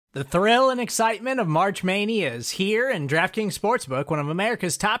The thrill and excitement of March Mania is here, and DraftKings Sportsbook, one of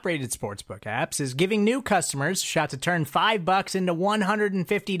America's top-rated sportsbook apps, is giving new customers a shot to turn $5 into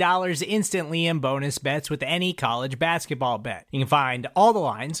 $150 instantly in bonus bets with any college basketball bet. You can find all the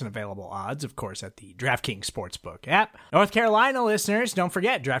lines and available odds, of course, at the DraftKings Sportsbook app. North Carolina listeners, don't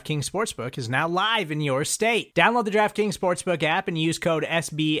forget, DraftKings Sportsbook is now live in your state. Download the DraftKings Sportsbook app and use code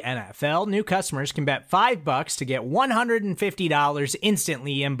SBNFL. New customers can bet $5 to get $150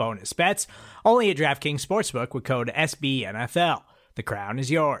 instantly in bonus bets, only at DraftKings Sportsbook with code SBNFL. The crown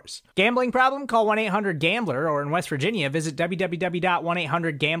is yours. Gambling problem? Call 1-800-GAMBLER, or in West Virginia, visit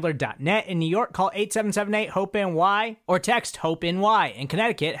www.1800gambler.net. In New York, call 877-8-HOPE-NY or text HOPE-NY. In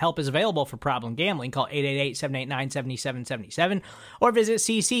Connecticut, help is available for problem gambling. Call 888-789-7777 or visit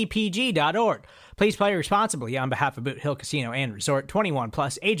ccpg.org. Please play responsibly on behalf of Boot Hill Casino and Resort. 21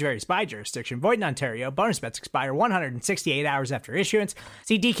 plus, age varies by jurisdiction. Void in Ontario. Bonus bets expire 168 hours after issuance.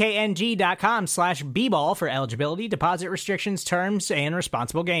 See dkng.com/bball for eligibility, deposit restrictions, terms, and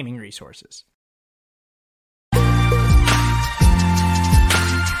responsible gaming resources.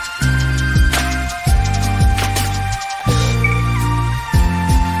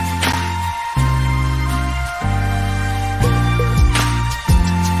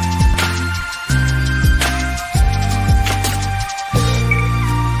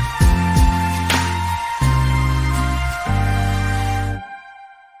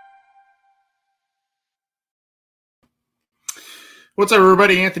 What's up,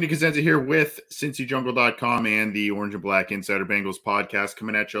 everybody? Anthony Cosenza here with CincyJungle.com and the Orange and Black Insider Bengals podcast,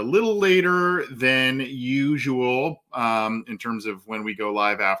 coming at you a little later than usual in terms of when we go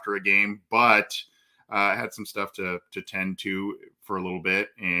live after a game, but I had some stuff to tend to for a little bit,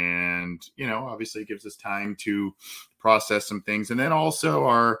 and obviously it gives us time to process some things. And then also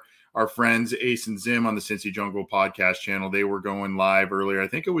our friends Ace and Zim on the Cincy Jungle podcast channel, they were going live earlier. I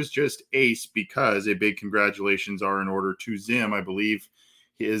think it was just Ace, because a big congratulations are in order to Zim. I believe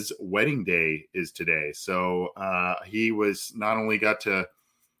his wedding day is today. So he was not only got to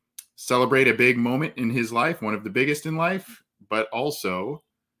celebrate a big moment in his life, one of the biggest in life, but also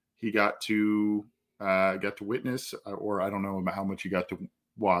he got to witness, or I don't know how much he got to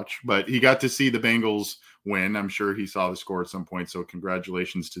watch, but he got to see the Bengals win. I'm sure he saw the score at some point. So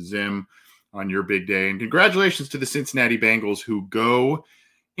congratulations to Zim on your big day, and congratulations to the Cincinnati Bengals, who go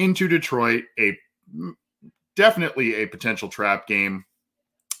into Detroit, definitely a potential trap game.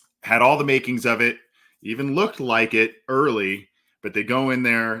 Had all the makings of it, even looked like it early, but they go in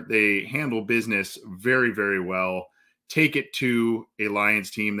there, they handle business very, very well. Take it to a Lions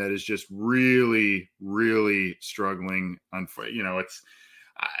team that is just really, really struggling.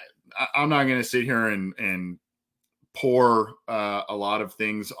 I'm not going to sit here and pour a lot of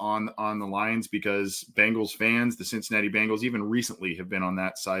things on the Lions, because Bengals fans, the Cincinnati Bengals, even recently have been on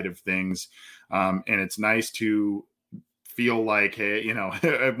that side of things. And it's nice to feel like, hey,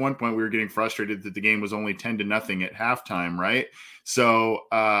 at one point we were getting frustrated that the game was only 10-0 at halftime, right? So,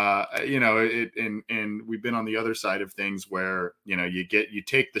 and we've been on the other side of things where, you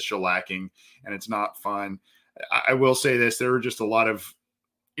take the shellacking and it's not fun. I will say this, there were just a lot of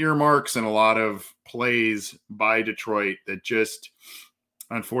earmarks and a lot of plays by Detroit that just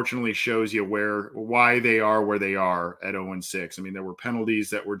unfortunately shows you why they are where they are at 0-6. I mean, there were penalties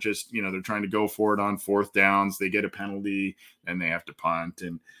that were just, they're trying to go for it on fourth downs. They get a penalty and they have to punt,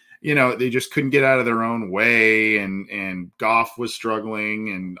 and they just couldn't get out of their own way, and Goff was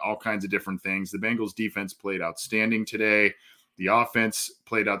struggling and all kinds of different things. The Bengals defense played outstanding today. The offense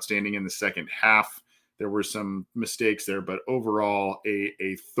played outstanding in the second half. There were some mistakes there, but overall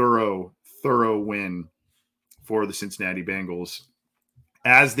a thorough win for the Cincinnati Bengals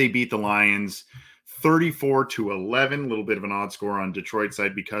as they beat the Lions 34-11. A little bit of an odd score on Detroit's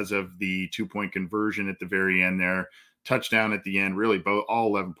side because of the 2-point conversion at the very end there. Touchdown at the end. Really, all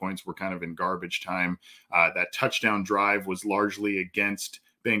 11 points were kind of in garbage time. That touchdown drive was largely against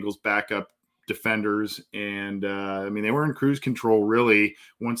Bengals backup defenders, and they were in cruise control really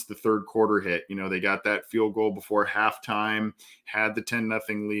once the third quarter hit. They got that field goal before halftime, had the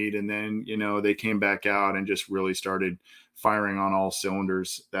 10-0 lead, and then they came back out and just really started firing on all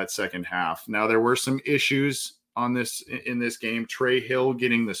cylinders that second half. Now, there were some issues in this game. Trey Hill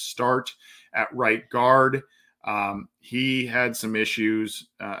getting the start at right guard. He had some issues,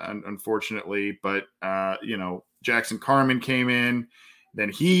 unfortunately, but Jackson Carman came in. Then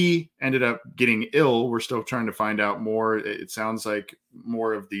he ended up getting ill. We're still trying to find out more. It sounds like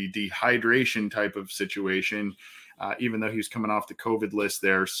more of the dehydration type of situation, even though he was coming off the COVID list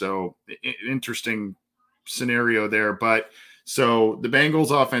there. So interesting scenario there. But so the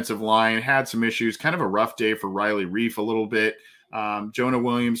Bengals offensive line had some issues, kind of a rough day for Riley Reif a little bit. Jonah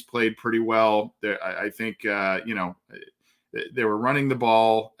Williams played pretty well. I think, they were running the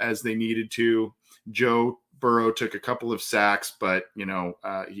ball as they needed to. Joe Burrow took a couple of sacks, but,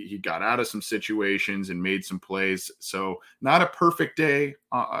 he got out of some situations and made some plays. So not a perfect day,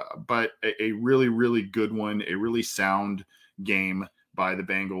 but a really, really good one, a really sound game by the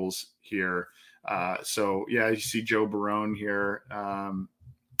Bengals here. You see Joe Barone here.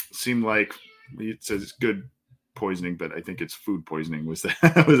 Seemed like it says good poisoning, but I think it's food poisoning was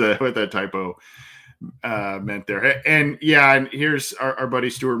that what that typo meant there. And here's our buddy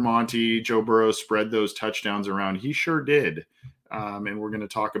Stuart Monty. Joe Burrow spread those touchdowns around. He sure did. And we're going to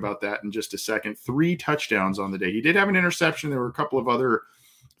talk about that in just a second. 3 touchdowns on the day. He did have an interception. There were a couple of other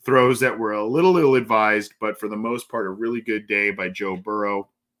throws that were a little ill-advised, but for the most part, a really good day by Joe Burrow.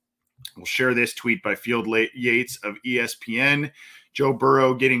 We'll share this tweet by Field Yates of ESPN. Joe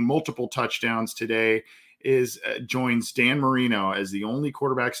Burrow getting multiple touchdowns today joins Dan Marino as the only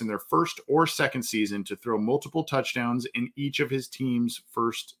quarterbacks in their first or second season to throw multiple touchdowns in each of his team's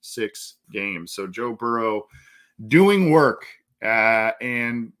first 6 games. So Joe Burrow doing work,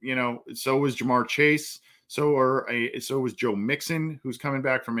 and so was Jamar Chase. So was Joe Mixon, who's coming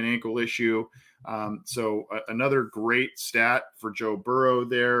back from an ankle issue. Another great stat for Joe Burrow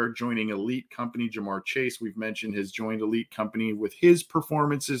there, joining elite company. Jamar Chase, we've mentioned, has joined elite company with his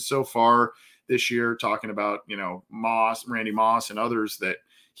performances so far this year, talking about, Randy Moss and others that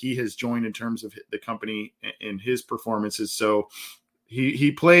he has joined in terms of the company in his performances. So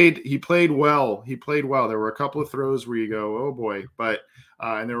he played well. He played well. There were a couple of throws where you go, oh boy, but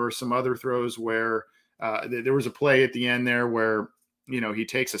and there were some other throws where there was a play at the end there where, he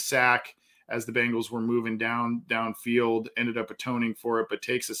takes a sack as the Bengals were moving downfield, ended up atoning for it, but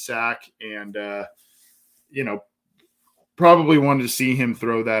takes a sack and, probably wanted to see him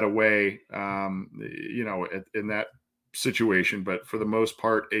throw that away, in that situation. But for the most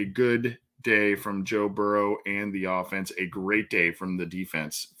part, a good day from Joe Burrow and the offense, a great day from the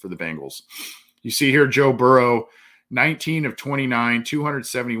defense for the Bengals. You see here, Joe Burrow, 19 of 29,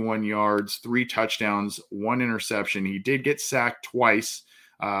 271 yards, 3 touchdowns, 1 interception. He did get sacked twice,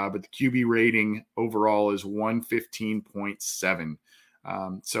 but the QB rating overall is 115.7.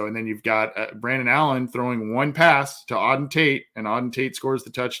 And then you've got Brandon Allen throwing 1 pass to Auden Tate, and Auden Tate scores the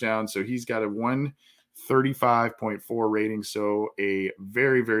touchdown. So he's got a 135.4 rating. So a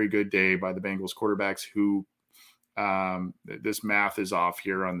very, very good day by the Bengals quarterbacks, who this math is off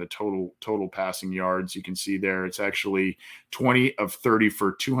here on the total passing yards. You can see there, it's actually 20 of 30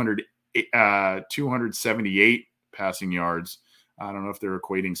 for 278 passing yards. I don't know if they're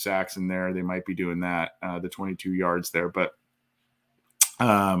equating sacks in there. They might be doing that, the 22 yards there, but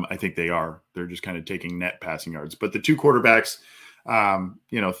I think they are. They're just kind of taking net passing yards. But the 2 quarterbacks,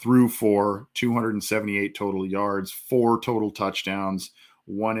 threw for 278 total yards, 4 total touchdowns,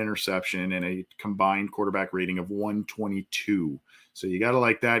 1 interception, and a combined quarterback rating of 122. So you got to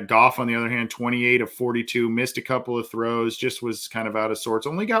like that. Goff, on the other hand, 28 of 42, missed a couple of throws, just was kind of out of sorts.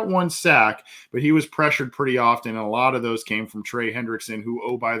 Only got 1 sack, but he was pressured pretty often. And a lot of those came from Trey Hendrickson, who,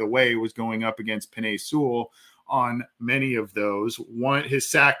 oh, by the way, was going up against Penei Sewell on many of those. His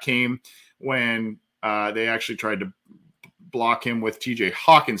sack came when they actually tried to block him with TJ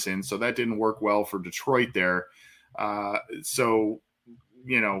Hawkinson. So that didn't work well for Detroit there.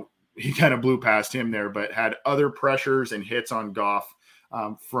 He kind of blew past him there, but had other pressures and hits on Goff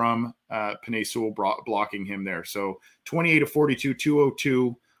from Penei Sewell blocking him there. So 28 of 42,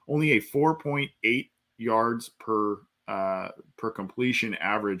 202, only a 4.8 yards per completion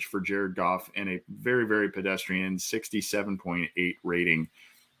average for Jared Goff, and a very, very pedestrian 67.8 rating.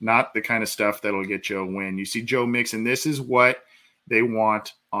 Not the kind of stuff that'll get you a win. You see Joe Mixon. This is what they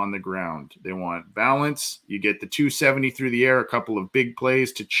want on the ground. They want balance. You get the 270 through the air, a couple of big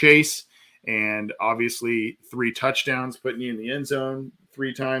plays to Chase, and obviously 3 touchdowns, putting you in the end zone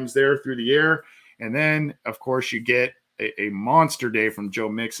 3 times there through the air. And then, of course, you get a monster day from Joe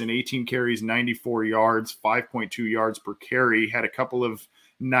Mixon, 18 carries, 94 yards, 5.2 yards per carry. Had a couple of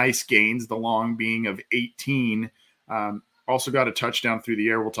nice gains, the long being of 18. Also got a touchdown through the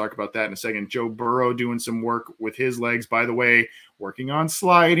air. We'll talk about that in a second. Joe Burrow doing some work with his legs, by the way, working on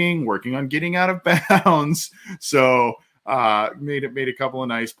sliding, working on getting out of bounds. So made a couple of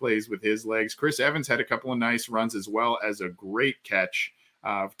nice plays with his legs. Chris Evans had a couple of nice runs, as well as a great catch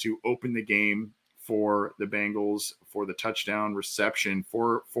to open the game for the Bengals for the touchdown reception.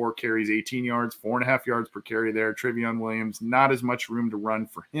 Four carries, 18 yards, 4.5 yards per carry there. Trevion Williams, not as much room to run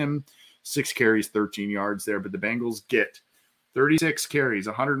for him. 6 carries, 13 yards there, but the Bengals get 36 carries,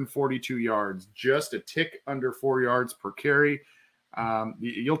 142 yards, just a tick under 4 yards per carry.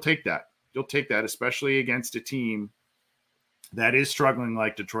 You'll take that. You'll take that, especially against a team that is struggling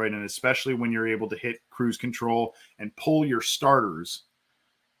like Detroit, and especially when you're able to hit cruise control and pull your starters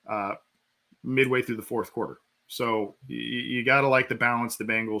midway through the fourth quarter. So you got to like the balance the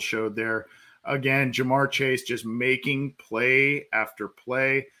Bengals showed there. Again, Ja'Marr Chase just making play after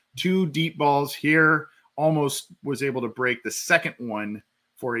play. 2 deep balls here. Almost was able to break the second one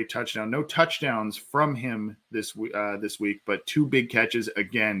for a touchdown. No touchdowns from him this week, but 2 big catches.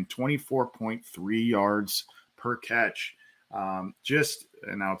 Again, 24.3 yards per catch. Just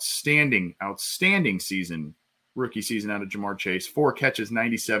an outstanding season, rookie season out of Ja'Marr Chase. 4 catches,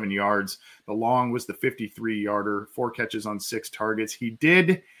 97 yards. The long was the 53-yarder. 4 catches on 6 targets. He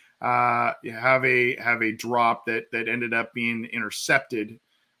did have a drop that ended up being intercepted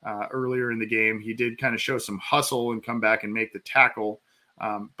earlier in the game. He did kind of show some hustle and come back and make the tackle.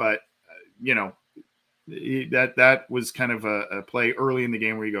 But that was kind of a play early in the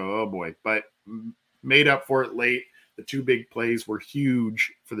game where you go, oh boy, but made up for it late. The 2 big plays were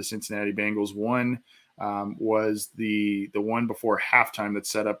huge for the Cincinnati Bengals. One was the one before halftime that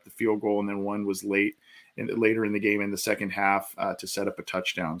set up the field goal, and then one was later in the game in the second half to set up a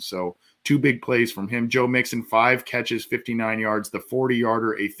touchdown. So 2 big plays from him. Joe Mixon, 5 catches, 59 yards, the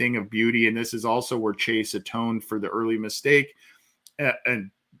 40-yarder, a thing of beauty. And this is also where Chase atoned for the early mistake.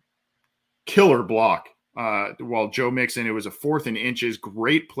 And killer block. While Joe Mixon, it was a 4th and inches,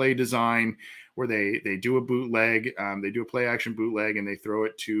 great play design where they do a bootleg, they do a play action bootleg, and they throw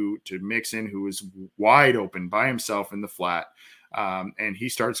it to Mixon, who is wide open by himself in the flat. And he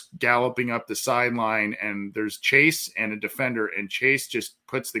starts galloping up the sideline, and there's Chase and a defender, and Chase just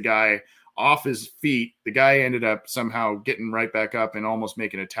puts the guy off his feet. The guy ended up somehow getting right back up and almost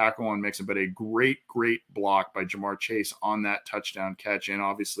making a tackle on Mixon, but a great block by Ja'Marr Chase on that touchdown catch. And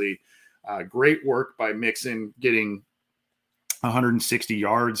obviously great work by Mixon getting 160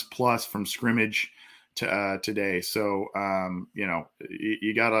 yards plus from scrimmage today. So,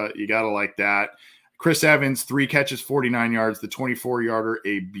 you gotta like that. Chris Evans, 3 catches, 49 yards, the 24-yarder,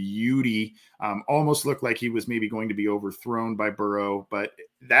 a beauty. Almost looked like he was maybe going to be overthrown by Burrow, but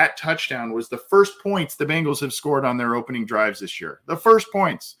that touchdown was the first points the Bengals have scored on their opening drives this year. The first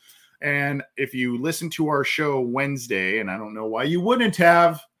points. And if you listen to our show Wednesday, and I don't know why you wouldn't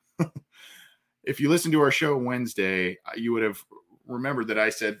have, if you listen to our show Wednesday, you would have remembered that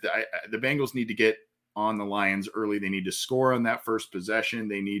I said that the Bengals need to get on the Lions early. They need to score on that first possession.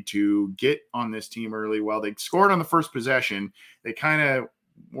 They need to get on this team early. Well, they scored on the first possession. They kind of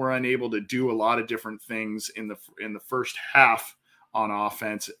were unable to do a lot of different things in the first half on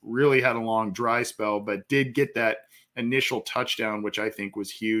offense. Really had a long dry spell, but did get that initial touchdown, which I think was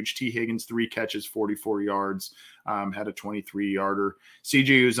huge. T. Higgins, 3 catches, 44 yards, had a 23-yarder.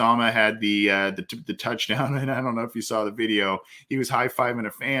 CJ Uzomah had the touchdown, and I don't know if you saw the video. He was high-fiving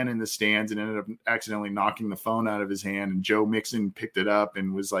a fan in the stands and ended up accidentally knocking the phone out of his hand, and Joe Mixon picked it up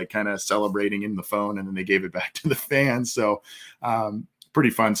and was like kind of celebrating in the phone, and then they gave it back to the fans. So pretty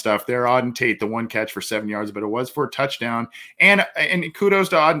fun stuff there. Auden Tate, the 1 catch for 7 yards, but it was for a touchdown. And kudos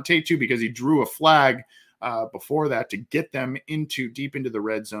to Auden Tate, too, because he drew a flag before that to get them deep into the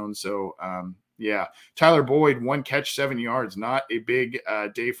red zone. So, Tyler Boyd, 1 catch, 7 yards, not a big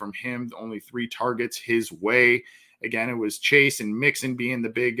day from him. Only 3 targets his way. Again, it was Chase and Mixon being the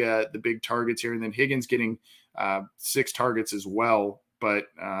big targets here, and then Higgins getting 6 targets as well. But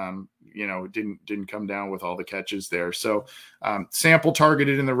didn't come down with all the catches there. So Sample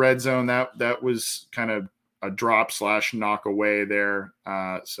targeted in the red zone. That was kind of a drop / knock away there.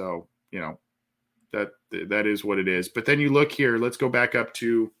 So that is what it is. But then you look here. Let's go back up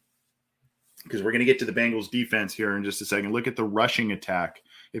to, because we're going to get to the Bengals defense here in just a second. Look at the rushing attack,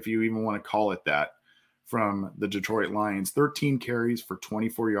 if you even want to call it that, from the Detroit Lions. 13 carries for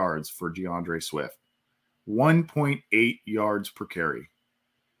 24 yards for DeAndre Swift. 1.8 yards per carry.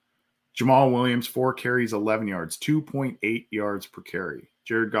 Jamal Williams, 4 carries, 11 yards, 2.8 yards per carry.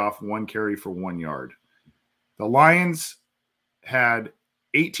 Jared Goff, 1 carry for 1 yard. The Lions had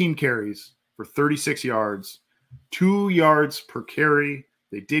 18 carries for 36 yards, 2 yards per carry.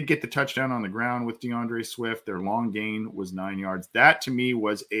 They did get the touchdown on the ground with DeAndre Swift. Their long gain was 9 yards. That, to me,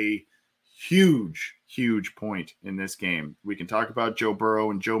 was a huge point in this game. We can talk about Joe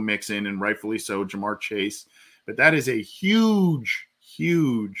Burrow and Joe Mixon, and rightfully so, Ja'Marr Chase, but that is a huge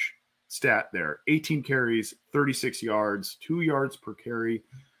stat there. 18 carries, 36 yards, 2 yards per carry.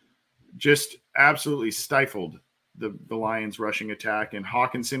 Just absolutely stifled the Lions rushing attack. And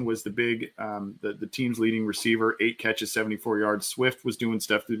Hawkinson was the big, the team's leading receiver, 8 catches, 74 yards. Swift was doing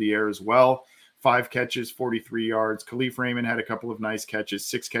stuff through the air as well. 5 catches, 43 yards. Khalif Raymond had a couple of nice catches,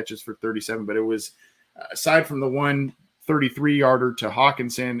 6 catches for 37, but it was, aside from the 1 33-yarder to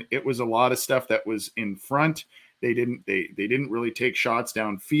Hawkinson, it was a lot of stuff that was in front. They didn't really take shots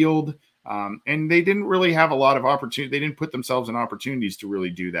downfield. And they didn't really have a lot of opportunity. They didn't put themselves in opportunities to really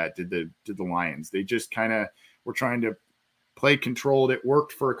do that. Did the Lions? They just kind of were trying to play controlled. It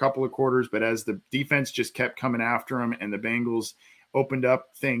worked for a couple of quarters, but as the defense just kept coming after them and the Bengals opened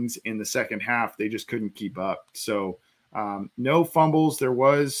up things in the second half, they just couldn't keep up. So no fumbles. There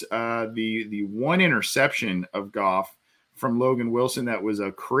was the one interception of Goff from Logan Wilson. That was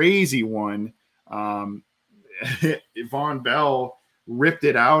a crazy one. Von Bell ripped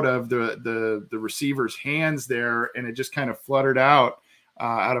it out of the receiver's hands there, and it just kind of fluttered out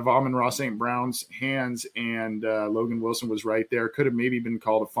of Amon-Ra St. Brown's hands, and Logan Wilson was right there. Could have maybe been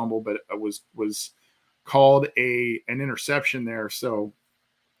called a fumble, but it was called an interception there. So,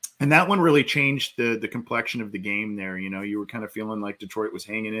 and that one really changed the complexion of the game there. You were kind of feeling like Detroit was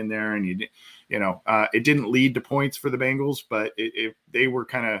hanging in there, and it didn't lead to points for the Bengals, but they were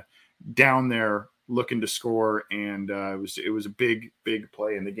kind of down there looking to score, and it was a big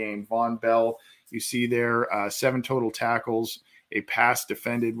play in the game. Von Bell, you see there, 7 total tackles, a pass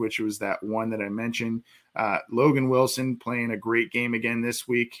defended, which was that one that I mentioned. Logan Wilson playing a great game again this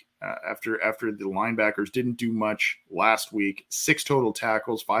week after the linebackers didn't do much last week. 6 total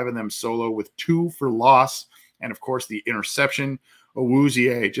tackles, 5 of them solo with 2 for loss, and of course the interception.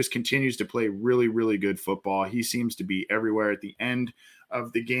 Awuzie just continues to play really, really good football. He seems to be everywhere. At the end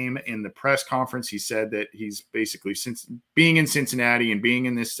of the game in the press conference, he said that he's basically, since being in Cincinnati and being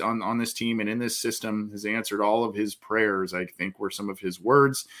in this on this team and in this system, has answered all of his prayers, I think were some of his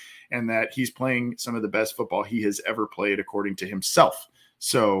words, and that he's playing some of the best football he has ever played, according to himself.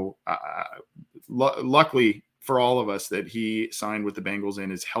 So luckily for all of us that he signed with the Bengals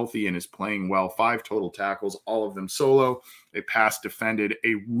and is healthy and is playing well. 5 total tackles, all of them solo, a pass defended,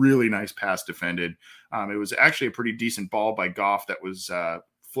 a really nice pass defended. It was actually a pretty decent ball by Goff that was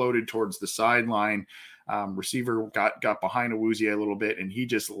floated towards the sideline. Receiver got behind Awuzie a little bit, and he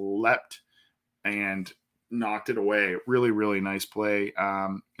just leapt and knocked it away. Really, really nice play.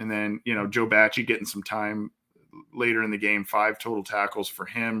 And then, Joe Bachie getting some time later in the game, 5 total tackles for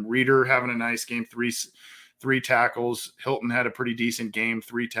him. Reeder having a nice game, three tackles. Hilton had a pretty decent game,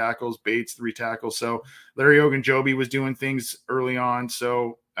 3 tackles. Bates, 3 tackles. So Larry Ogunjobi was doing things early on.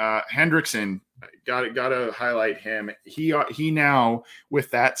 So Hendrickson, got to highlight him. He now,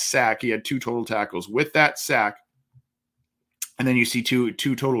 with that sack, he had 2 total tackles. With that sack, and then you see two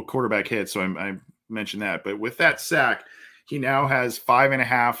total quarterback hits. So I mentioned that. But with that sack, he now has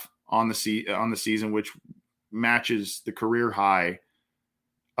 5.5 on the season, which matches the career high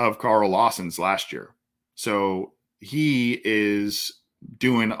of Carl Lawson's last year. So he is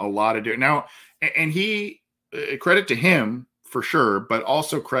doing a lot of now, and he credit to him for sure, but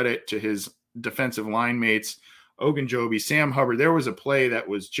also credit to his defensive line mates, Ogunjobi, Sam Hubbard. There was a play that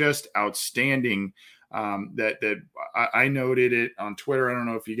was just outstanding. That I noted it on Twitter. I don't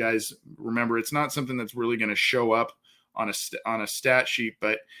know if you guys remember. It's not something that's really going to show up on a stat sheet,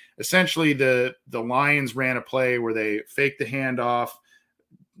 but essentially the Lions ran a play where they faked the handoff.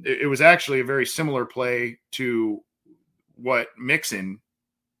 It was actually a very similar play to what Mixon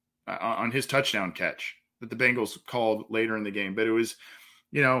on his touchdown catch that the Bengals called later in the game. But it was,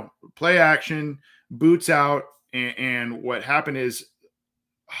 play action, boots out, and what happened is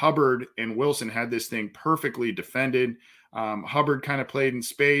Hubbard and Wilson had this thing perfectly defended. Hubbard kind of played in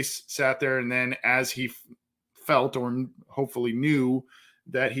space, sat there, and then as he felt or hopefully knew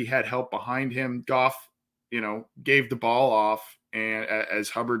that he had help behind him, Goff, gave the ball off, and as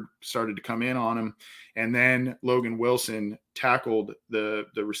Hubbard started to come in on him, and then Logan Wilson tackled the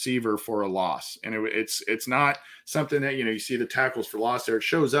receiver for a loss. And it's not something that, you see the tackles for loss there. It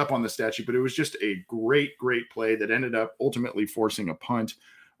shows up on the stat sheet, but it was just a great play that ended up ultimately forcing a punt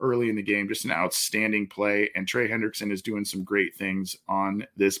early in the game. Just an outstanding play. And Trey Hendrickson is doing some great things on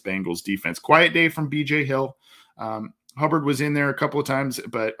this Bengals defense. Quiet day from BJ Hill. Hubbard was in there a couple of times,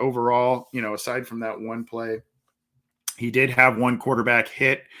 but overall, aside from that one play, he did have 1 quarterback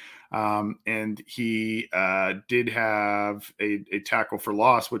hit, and he did have a tackle for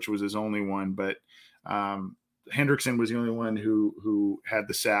loss, which was his only one. But Hendrickson was the only one who had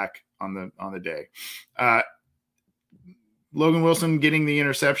the sack on the day. Logan Wilson getting the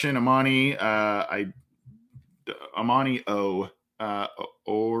interception. Amani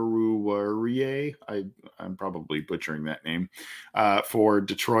Oruwariye, I'm probably butchering that name, for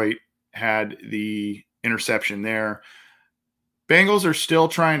Detroit, had the interception there. Bengals are still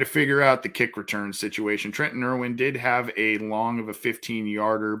trying to figure out the kick return situation. Trenton Irwin did have a long of a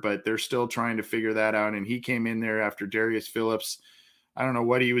 15-yarder, but they're still trying to figure that out. And he came in there after Darius Phillips. I don't know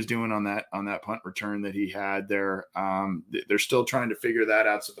what he was doing on that punt return that he had there. They're still trying to figure that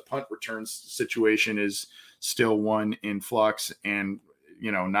out. So the punt return situation is still one in flux, and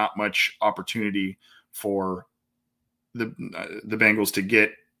not much opportunity for the Bengals to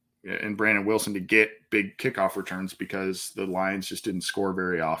get, and Brandon Wilson to get big kickoff returns, because the Lions just didn't score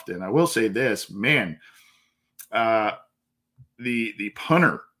very often. I will say this, man, the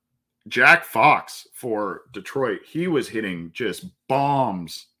punter, Jack Fox for Detroit, he was hitting just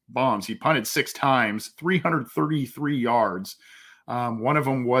bombs. He punted 6 times, 333 yards. One of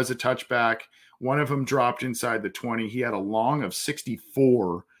them was a touchback. One of them dropped inside the 20. He had a long of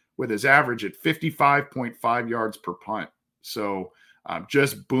 64 with his average at 55.5 yards per punt. So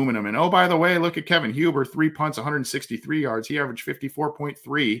just booming them. And oh, by the way, look at Kevin Huber, 3 punts, 163 yards. He averaged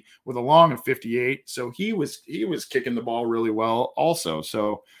 54.3 with a long of 58. So he was kicking the ball really well also.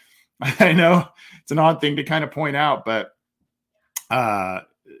 So I know it's an odd thing to kind of point out, but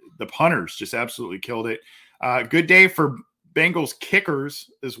the punters just absolutely killed it. Good day for Bengals kickers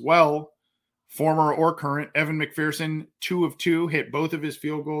as well. Former or current Evan McPherson, 2 of 2, hit both of his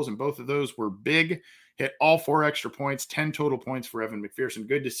field goals, and both of those were big. Hit all 4 extra points, 10 total points for Evan McPherson.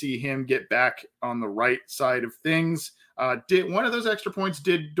 Good to see him get back on the right side of things. One of those extra points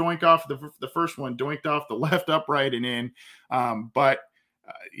did doink off, the first one doinked off the left upright and in, but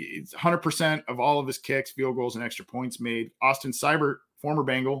it's 100% of all of his kicks, field goals, and extra points made. Austin Seibert, former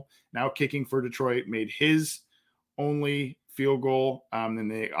Bengal, now kicking for Detroit, made his only field goal. Then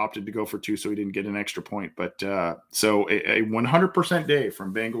they opted to go for 2, so he didn't get an extra point. But so a 100% day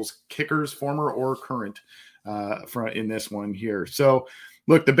from Bengals kickers, former or current, in this one here. So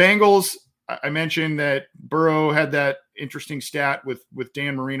look, the Bengals, I mentioned that Burrow had that interesting stat with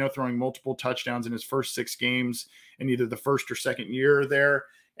Dan Marino throwing multiple touchdowns in his first 6 games in either the first or second year there.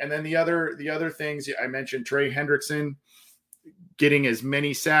 And then the other things I mentioned, Trey Hendrickson getting as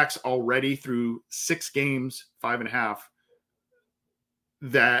many sacks already through 6 games, 5.5,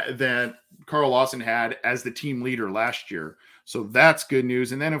 that Carl Lawson had as the team leader last year. So that's good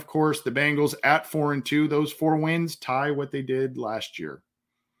news. And then, of course, the Bengals at 4-2, those 4 wins tie what they did last year.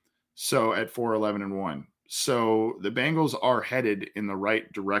 So at 4-11-1. So the Bengals are headed in the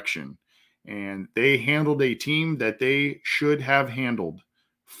right direction, and they handled a team that they should have handled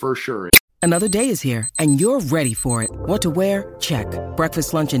for sure. Another day is here, and you're ready for it. What to wear? Check.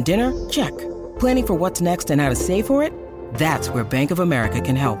 Breakfast, lunch, and dinner? Check. Planning for what's next and how to save for it? That's where Bank of America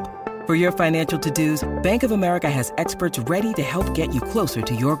can help. For your financial to-dos, Bank of America has experts ready to help get you closer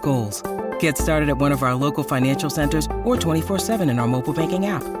to your goals. Get started at one of our local financial centers or 24/7 in our mobile banking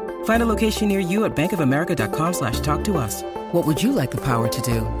app. Find a location near you at bankofamerica.com/talktous. What would you like the power to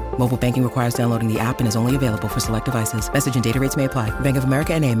do? Mobile banking requires downloading the app and is only available for select devices. Message and data rates may apply. Bank of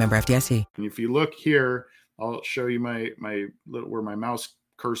America NA, member FDIC. And if you look here, I'll show you my where my mouse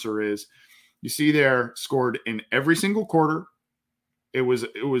cursor is. You see there, scored in every single quarter. It was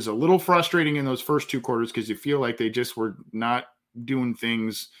a little frustrating in those first 2 quarters because you feel like they just were not doing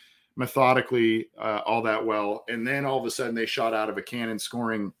things methodically all that well. And then all of a sudden they shot out of a cannon,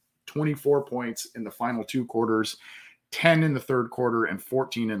 scoring 24 points in the final 2 quarters, 10 in the third quarter and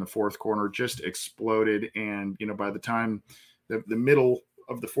 14 in the fourth quarter. Just exploded. And, by the time the middle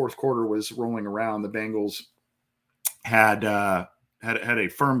of the fourth quarter was rolling around, the Bengals had a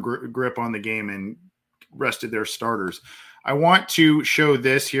firm grip on the game and rested their starters. I want to show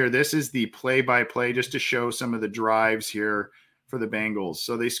this here. This is the play-by-play just to show some of the drives here for the Bengals.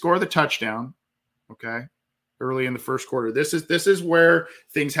 So they score the touchdown, okay, early in the first quarter. This is where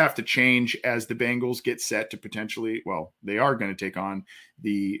things have to change as the Bengals get set to potentially, well, they are going to take on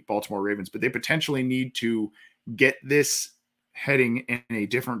the Baltimore Ravens, but they potentially need to get this heading in a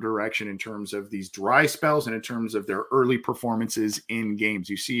different direction in terms of these dry spells and in terms of their early performances in games.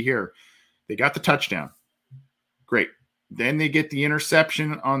 You see here, they got the touchdown. Great. Then they get the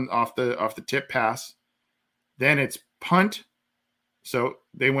interception off the tip pass. Then it's punt. So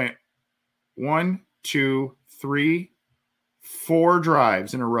they went 1, 2, 3, 4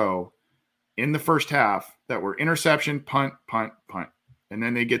 drives in a row in the first half that were interception, punt, punt, punt. And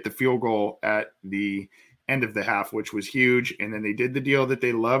then they get the field goal at the end of the half, which was huge. And then they did the deal that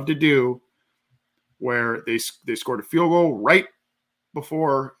they love to do where they scored a field goal right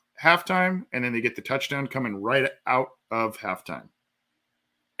before halftime, and then they get the touchdown coming right out of halftime.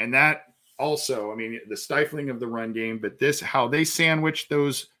 And that also, I mean, the stifling of the run game, but how they sandwich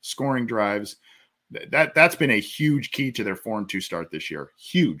those scoring drives, that's been a huge key to their 4-2 start this year.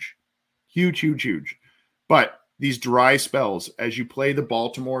 Huge. But these dry spells, as you play the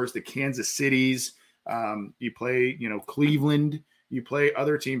Baltimores, the Kansas Cities, you play, Cleveland, you play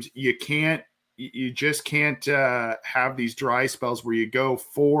other teams, you just can't have these dry spells where you go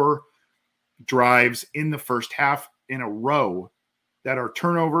 4 drives in the first half in a row that are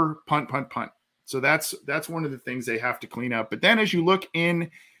turnover, punt, punt, punt. So that's one of the things they have to clean up. But then as you look in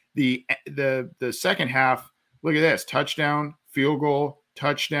the second half, look at this: touchdown, field goal,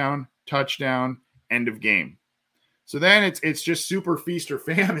 touchdown, end of game. So then it's just super feast or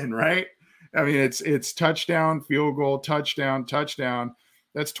famine, right? I mean, it's touchdown, field goal, touchdown.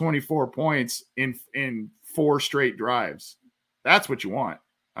 That's 24 points in 4 straight drives. That's what you want.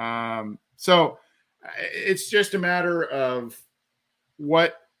 So it's just a matter of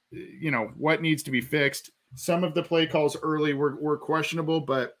what needs to be fixed. Some of the play calls early were questionable,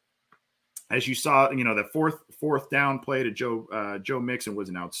 but as you saw, the fourth down play to Joe Mixon was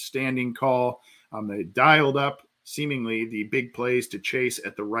an outstanding call. They dialed up seemingly the big plays to Chase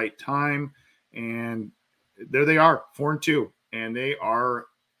at the right time, and there they are, 4-2, and they are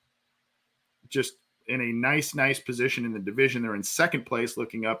just in a nice position in the division. They're in second place,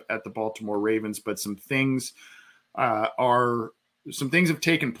 looking up at the Baltimore Ravens, but some things have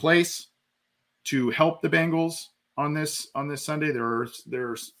taken place to help the Bengals on this Sunday.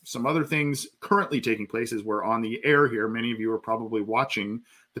 There's some other things currently taking place as we're on the air here. Many of you are probably watching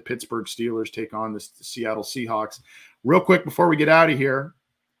the Pittsburgh Steelers take on the Seattle Seahawks. Real quick before we get out of here,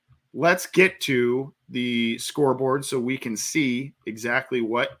 let's get to the scoreboard so we can see exactly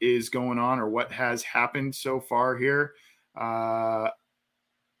what is going on or what has happened so far here.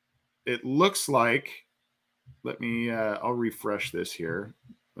 It looks like, I'll refresh this here.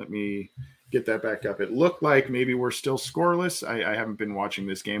 Let me get that back up. It looked like maybe we're still scoreless. I haven't been watching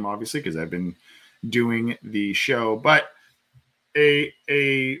this game, obviously, because I've been doing the show, but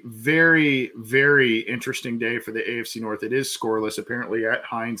a very, very interesting day for the AFC North. It is scoreless apparently at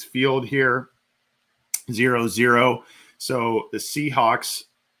Heinz Field here, 0-0. So the Seahawks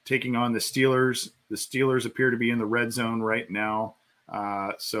taking on the Steelers. The Steelers appear to be in the red zone right now.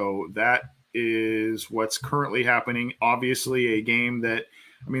 So that is what's currently happening. Obviously a game that,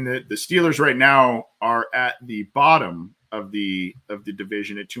 the Steelers right now are at the bottom of the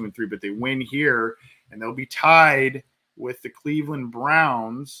division at 2-3, but they win here and they'll be tied with the Cleveland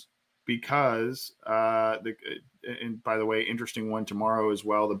Browns because and by the way, interesting one tomorrow as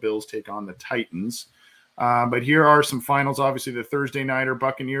well. The Bills take on the Titans. But here are some finals. Obviously, the Thursday nighter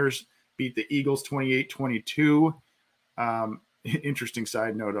Buccaneers beat the Eagles 28-22. Interesting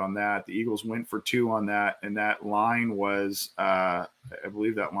side note on that. The Eagles went for 2 on that, and that line was, I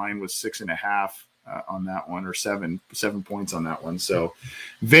believe that line was 6.5 on that one, or 7 points on that one. So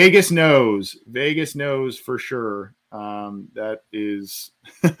Vegas knows for sure. That is,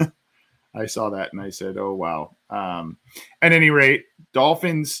 I saw that and I said, oh, wow. At any rate,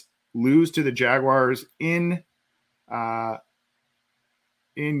 Dolphins lose to the Jaguars in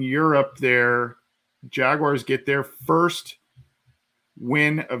Europe there. Jaguars get their first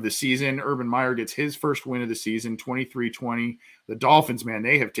win of the season. Urban Meyer gets his first win of the season, 23-20. The Dolphins, man,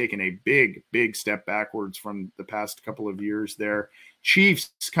 they have taken a big step backwards from the past couple of years there.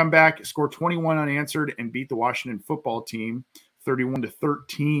 Chiefs come back, score 21 unanswered, and beat the Washington football team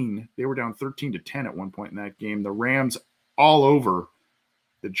 31-13. They were down 13-10 at one point in that game. The Rams all over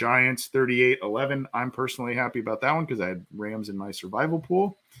the Giants, 38-11. I'm personally happy about that one because I had Rams in my survival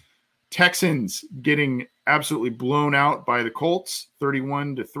pool. Texans getting absolutely blown out by the Colts,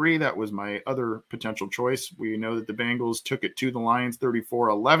 31-3. That was my other potential choice. We know that the Bengals took it to the Lions,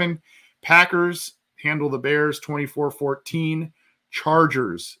 34-11. Packers handle the Bears, 24-14.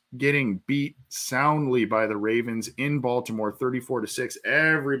 Chargers getting beat soundly by the Ravens in Baltimore, 34-6.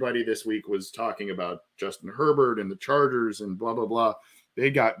 Everybody this week was talking about Justin Herbert and the Chargers and blah, blah, blah. They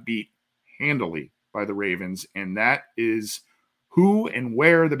got beat handily by the Ravens, and that is who and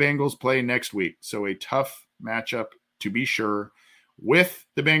where the Bengals play next week. So a tough matchup to be sure. With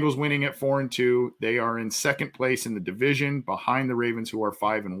the Bengals winning at 4-2, they are in second place in the division behind the Ravens, who are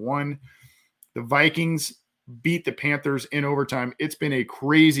 5-1. The Vikings beat the Panthers in overtime. It's been a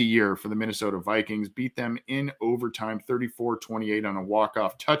crazy year for the Minnesota Vikings. Beat them in overtime, 34-28 on a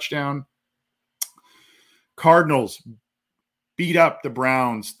walk-off touchdown. Cardinals beat up the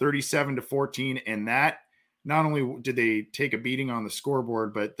Browns, 37-14, and that not only did they take a beating on the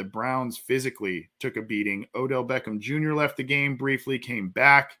scoreboard, but the Browns physically took a beating. Odell Beckham Jr. left the game briefly, came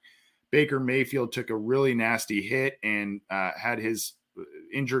back. Baker Mayfield took a really nasty hit and had his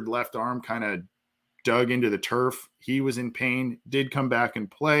injured left arm kind of dug into the turf. He was in pain, did come back and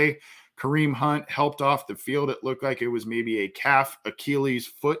play. Kareem Hunt helped off the field. It looked like it was maybe a calf, Achilles,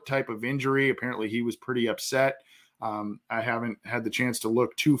 foot type of injury. Apparently he was pretty upset. I haven't had the chance to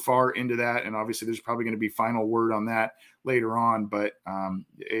look too far into that, and obviously there's probably going to be final word on that later on, but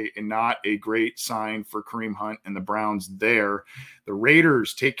not a great sign for Kareem Hunt and the Browns there. The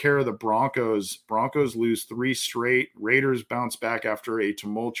Raiders take care of the Broncos. Broncos lose 3 straight. Raiders bounce back after a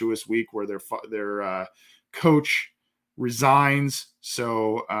tumultuous week where their coach resigns.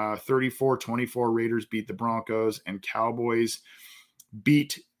 So 34-24 Raiders beat the Broncos, and Cowboys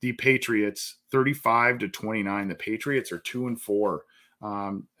beat the Patriots 35-29. The Patriots are 2-4.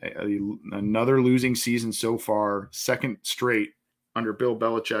 Another losing season so far, second straight under Bill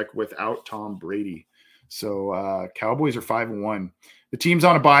Belichick without Tom Brady. So Cowboys are 5-1. The teams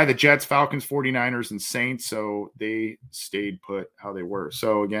on a bye, the Jets, Falcons, 49ers, and Saints, so they stayed put how they were.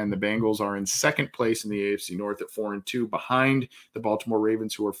 So again, the Bengals are in second place in the AFC North at 4-2, behind the Baltimore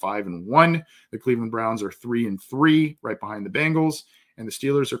Ravens, who are 5-1. The Cleveland Browns are 3-3, right behind the Bengals, and the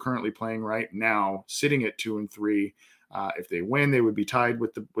Steelers are currently playing right now, sitting at 2-3. If they win, they would be tied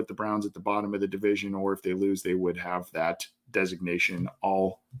with the Browns at the bottom of the division, or if they lose, they would have that designation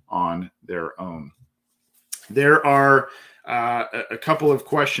all on their own. There are a couple of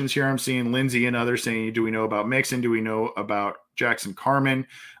questions here. I'm seeing Lindsay and others saying, do we know about Mixon? Do we know about Jackson Carman?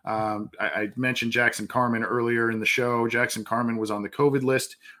 I mentioned Jackson Carman earlier in the show. Jackson Carman was on the COVID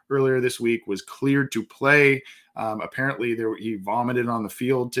list earlier this week, was cleared to play. Apparently he vomited on the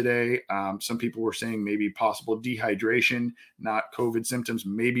field today. Some people were saying maybe possible dehydration, not COVID symptoms,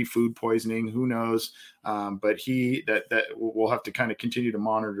 maybe food poisoning, who knows? But that we'll have to kind of continue to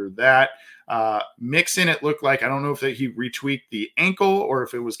monitor that. Mixon, it looked like, I don't know if he retweaked the ankle or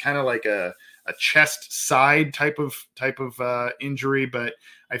if it was kind of like a chest side type of injury, but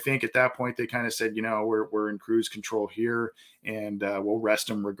I think at that point they kind of said, we're in cruise control here, and we'll rest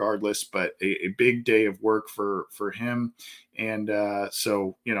him regardless. But a big day of work for him, and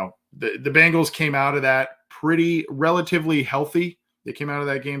so the Bengals came out of that relatively healthy. They came out of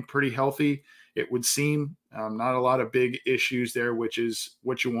that game pretty healthy, it would seem. Not a lot of big issues there, which is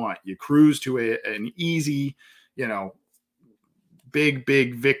what you want. You cruise to an easy,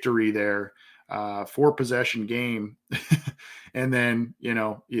 big victory there. 4-possession game. And then,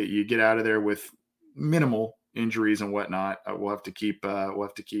 you get out of there with minimal injuries and whatnot. We'll have to keep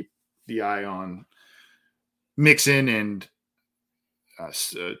the eye on Mixon and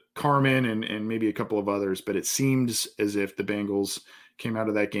Carman and maybe a couple of others, but it seems as if the Bengals came out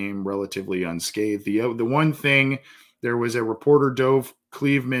of that game relatively unscathed. The one thing, there was a reporter, Dove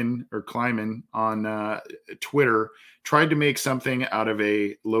Kleiman on Twitter, tried to make something out of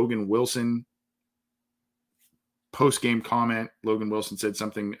a Logan Wilson post-game comment. Logan Wilson said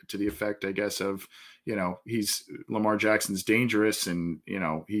something to the effect, I guess, of, he's Lamar Jackson's dangerous, and,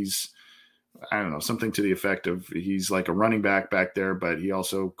 he's, I don't know, something to the effect of he's like a running back there, but he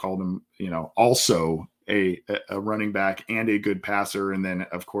also called him, also a running back and a good passer. And then,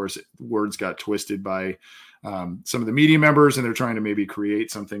 of course, words got twisted by some of the media members, and they're trying to maybe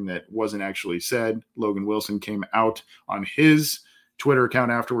create something that wasn't actually said. Logan Wilson came out on his Twitter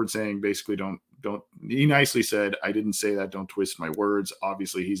account afterwards saying, basically, he nicely said, I didn't say that. Don't twist my words.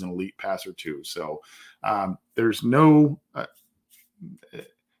 Obviously, he's an elite passer too. So there's no,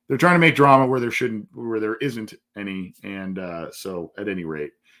 they're trying to make drama where there isn't any. And so at any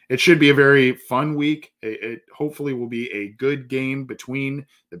rate, it should be a very fun week. It hopefully will be a good game between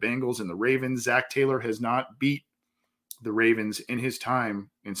the Bengals and the Ravens. Zach Taylor has not beat the Ravens in his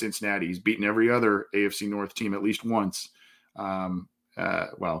time in Cincinnati. He's beaten every other AFC North team at least once.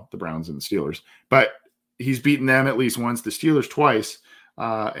 The Browns and the Steelers, but he's beaten them at least once, the Steelers twice,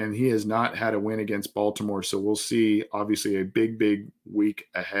 and he has not had a win against Baltimore. So we'll see, obviously, a big week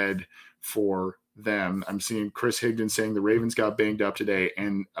ahead for them. I'm seeing Chris Higdon saying the Ravens got banged up today,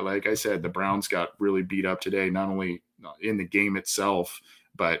 and like I said, the Browns got really beat up today, not only in the game itself,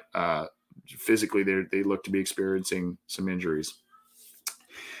 but physically they look to be experiencing some injuries.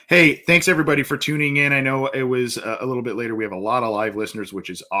 Hey, thanks everybody for tuning in. I know it was a little bit later. We have a lot of live listeners, which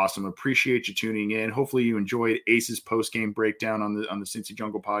is awesome. Appreciate you tuning in. Hopefully you enjoyed Ace's post-game breakdown on the Cincy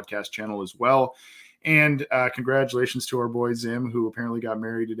Jungle podcast channel as well. And congratulations to our boy Zim, who apparently got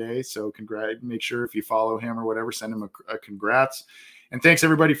married today. So make sure if you follow him or whatever, send him a congrats. And thanks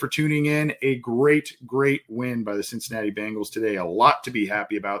everybody for tuning in. A great win by the Cincinnati Bengals today. A lot to be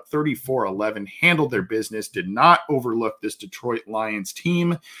happy about. 34-11, handled their business, did not overlook this Detroit Lions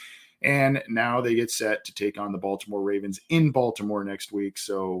team. And now they get set to take on the Baltimore Ravens in Baltimore next week.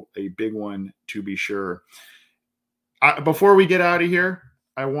 So a big one to be sure. Before we get out of here,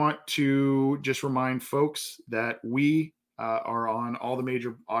 I want to just remind folks that we are on all the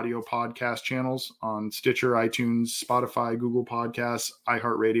major audio podcast channels on Stitcher, iTunes, Spotify, Google Podcasts,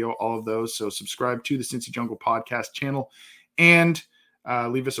 iHeartRadio, all of those. So subscribe to the Cincy Jungle podcast channel and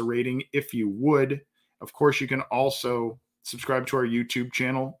leave us a rating if you would. Of course, you can also subscribe to our YouTube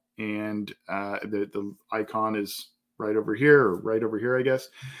channel, and the icon is right over here, I guess.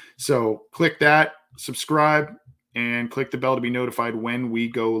 So click that, subscribe, and click the bell to be notified when we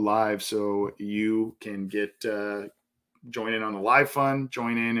go live, so you can get join in on the live fun,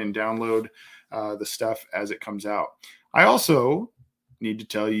 join in and download the stuff as it comes out. I also need to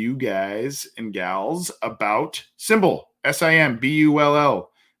tell you guys and gals about Simbull,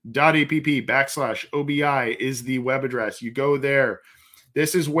 SIMBULL.app/OBI is the web address. You go there.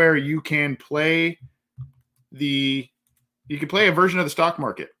 This is where you can play a version of the stock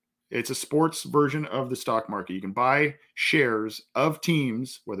market. It's a sports version of the stock market. You can buy shares of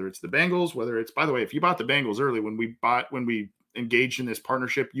teams, whether it's the Bengals, by the way, if you bought the Bengals early when we engaged in this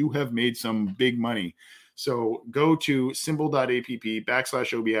partnership, you have made some big money. So go to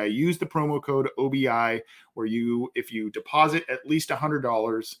Simbull.app/OBI, use the promo code OBI, where if you deposit at least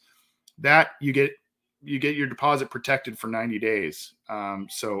 $100, that you get your deposit protected for 90 days.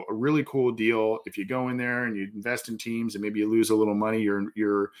 So a really cool deal. If you go in there and you invest in teams and maybe you lose a little money,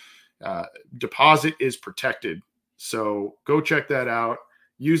 your deposit is protected. So go check that out.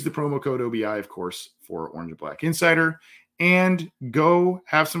 Use the promo code OBI, of course, for Orange and Black Insider, and go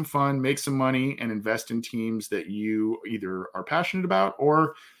have some fun, make some money, and invest in teams that you either are passionate about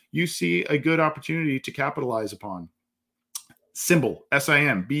or you see a good opportunity to capitalize upon. Simbull,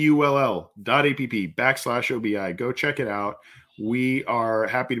 SIMBULL.app/OBI. Go check it out. We are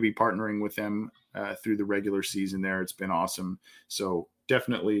happy to be partnering with them through the regular season there. It's been awesome. So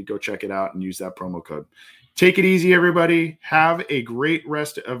definitely go check it out and use that promo code. Take it easy, everybody. Have a great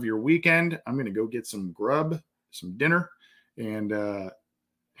rest of your weekend. I'm going to go get some grub, some dinner, and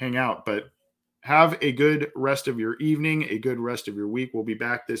hang out. But have a good rest of your evening, a good rest of your week. We'll be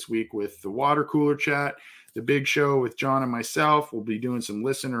back this week with the water cooler chat, the big show with John and myself. We'll be doing some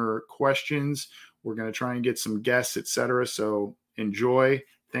listener questions. We're going to try and get some guests, etc. So enjoy.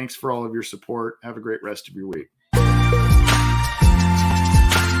 Thanks for all of your support. Have a great rest of your week.